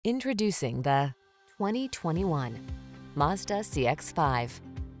Introducing the 2021 Mazda CX-5.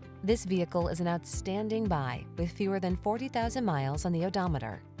 This vehicle is an outstanding buy with fewer than 40,000 miles on the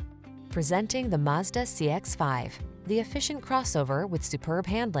odometer. Presenting the Mazda CX-5, the efficient crossover with superb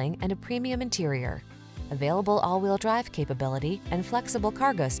handling and a premium interior. Available all-wheel drive capability and flexible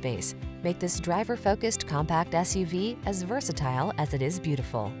cargo space make this driver-focused compact SUV as versatile as it is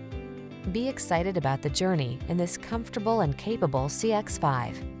beautiful. Be excited about the journey in this comfortable and capable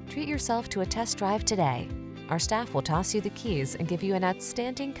CX-5. Treat yourself to a test drive today. Our staff will toss you the keys and give you an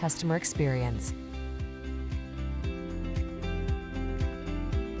outstanding customer experience.